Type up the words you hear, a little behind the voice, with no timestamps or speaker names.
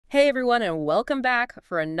Hey everyone, and welcome back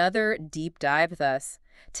for another deep dive with us.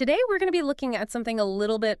 Today we're going to be looking at something a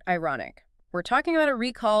little bit ironic. We're talking about a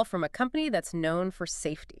recall from a company that's known for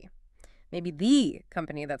safety. Maybe the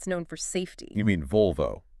company that's known for safety. You mean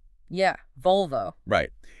Volvo? Yeah, Volvo. Right.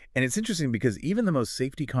 And it's interesting because even the most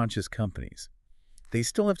safety-conscious companies, they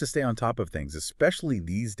still have to stay on top of things, especially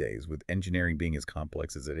these days with engineering being as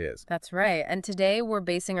complex as it is. That's right. And today we're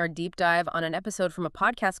basing our deep dive on an episode from a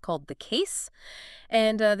podcast called The Case.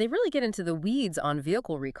 And they really get into the weeds on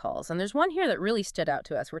vehicle recalls. And there's one here that really stood out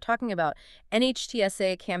to us. We're talking about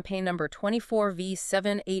NHTSA campaign number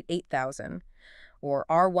 24V780000, or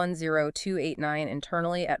R10289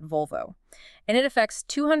 internally at Volvo. And it affects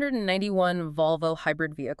 291 Volvo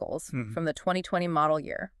hybrid vehicles from the 2020 model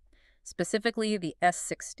year, specifically the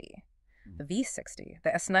S60. The V60,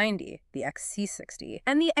 the S90, the XC60,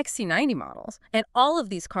 and the XC90 models. And all of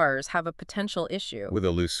these cars have a potential issue. With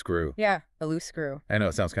a loose screw. Yeah, a loose screw. I know,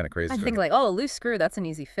 it sounds kind of crazy. I think like, oh, a loose screw, that's an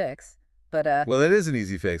easy fix. But well, it is an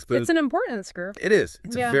easy fix, but it's an important screw. It is.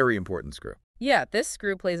 It's a very important screw. Yeah, this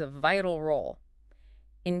screw plays a vital role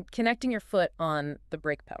in connecting your foot on the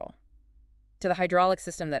brake pedal to the hydraulic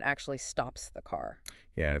system that actually stops the car.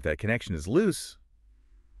 Yeah, and if that connection is loose,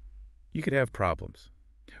 you could have problems.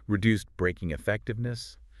 Reduced braking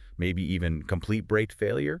effectiveness, maybe even complete brake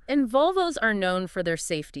failure. And Volvos are known for their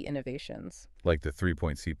safety innovations. Like the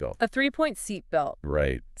three-point seatbelt. A three-point seatbelt.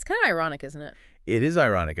 Right. It's kind of ironic, isn't it? It is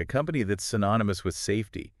ironic. A company that's synonymous with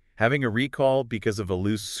safety, having a recall because of a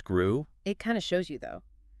loose screw. It kind of shows you, though,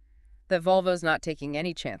 that Volvo's not taking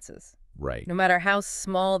any chances. Right. No matter how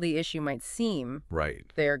small the issue might seem, right,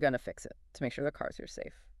 they're going to fix it to make sure the cars are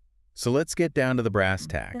safe. So let's get down to the brass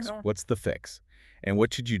tacks. What's the fix? And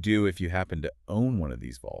what should you do if you happen to own one of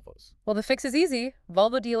these Volvos? Well, the fix is easy.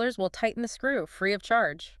 Volvo dealers will tighten the screw free of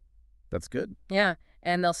charge. That's good. Yeah,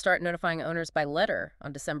 and they'll start notifying owners by letter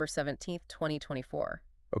on December 17th, 2024.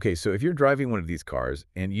 Okay, so if you're driving one of these cars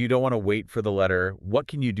and you don't want to wait for the letter, what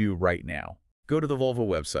can you do right now? Go to the Volvo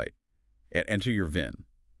website and enter your VIN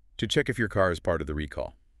to check if your car is part of the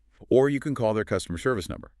recall. Or you can call their customer service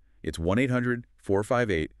number. It's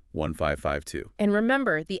 1-800-458-1552. And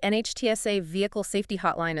remember, the NHTSA Vehicle Safety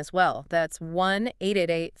Hotline as well. That's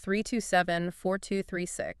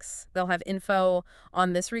 1-888-327-4236. They'll have info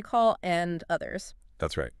on this recall and others.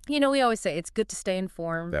 That's right. You know, we always say it's good to stay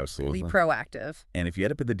informed. Absolutely. Be proactive. And if you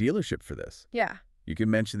end up at the dealership for this, yeah, you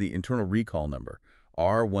can mention the internal recall number,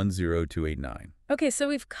 R10289. Okay, so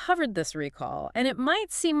we've covered this recall, and it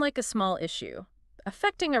might seem like a small issue,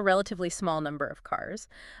 affecting a relatively small number of cars,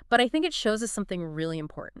 but I think it shows us something really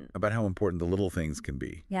important. About how important the little things can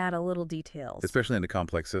be. Yeah, the little details. Especially in a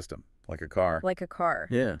complex system, like a car. Like a car.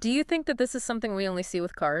 Yeah. Do you think that this is something we only see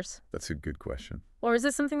with cars? That's a good question. Or is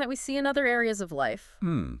this something that we see in other areas of life?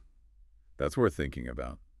 That's worth thinking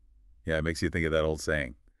about. Yeah, it makes you think of that old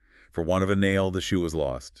saying. For want of a nail, the shoe was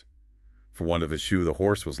lost. For want of a shoe, the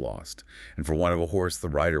horse was lost. And for want of a horse, the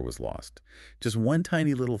rider was lost. Just one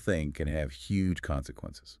tiny little thing can have huge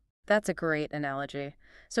consequences. That's a great analogy.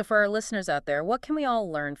 So for our listeners out there, what can we all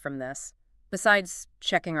learn from this, besides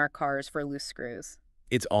checking our cars for loose screws?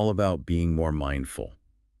 It's all about being more mindful.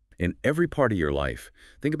 In every part of your life,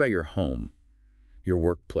 think about your home, your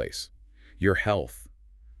workplace, your health.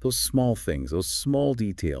 Those small things, those small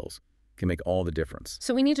details can make all the difference.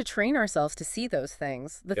 So we need to train ourselves to see those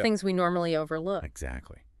things, the things we normally overlook.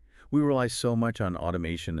 Exactly. We rely so much on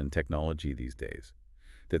automation and technology these days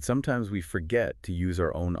that sometimes we forget to use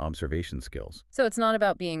our own observation skills. So it's not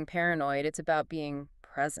about being paranoid, it's about being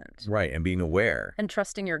present. Right, and being aware. And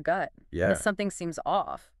trusting your gut. Yeah. If something seems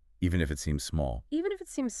off. Even if it seems small. Even if it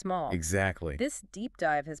seems small. Exactly. This deep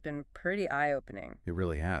dive has been pretty eye-opening. It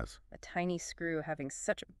really has. A tiny screw having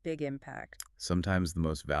such a big impact. Sometimes the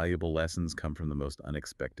most valuable lessons come from the most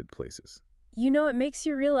unexpected places. You know, it makes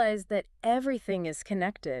you realize that everything is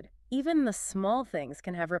connected. Even the small things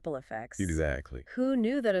can have ripple effects. Exactly. Who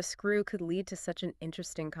knew that a screw could lead to such an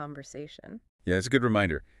interesting conversation? Yeah, it's a good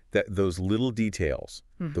reminder that those little details,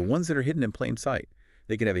 the ones that are hidden in plain sight,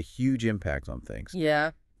 they can have a huge impact on things.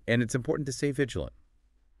 Yeah. And it's important to stay vigilant.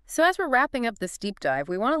 So as we're wrapping up this deep dive,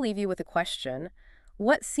 we want to leave you with a question.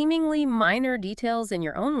 What seemingly minor details in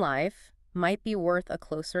your own life might be worth a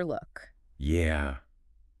closer look? Yeah.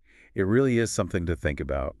 It really is something to think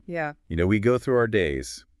about. Yeah. You know, we go through our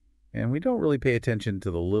days, and we don't really pay attention to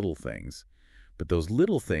the little things. But those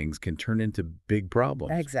little things can turn into big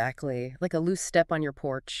problems. Exactly. Like a loose step on your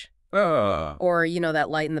porch. Ah. Or, you know, that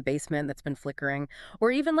light in the basement that's been flickering. Or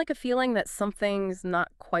even like a feeling that something's not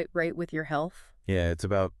quite right with your health. Yeah, it's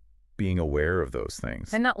about being aware of those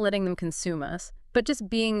things. And not letting them consume us, but just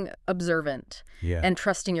being observant and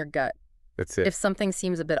trusting your gut. That's it. if something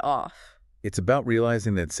seems a bit off. It's about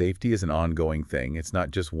realizing that safety is an ongoing thing. It's not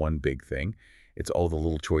just one big thing. It's all the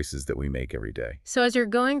little choices that we make every day. So as you're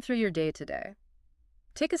going through your day today,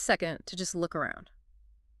 take a second to just look around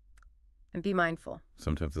and be mindful.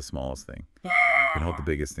 Sometimes the smallest thing can hold the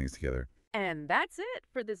biggest things together. And that's it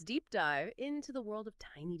for this deep dive into the world of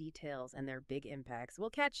tiny details and their big impacts. We'll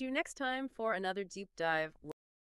catch you next time for another deep dive.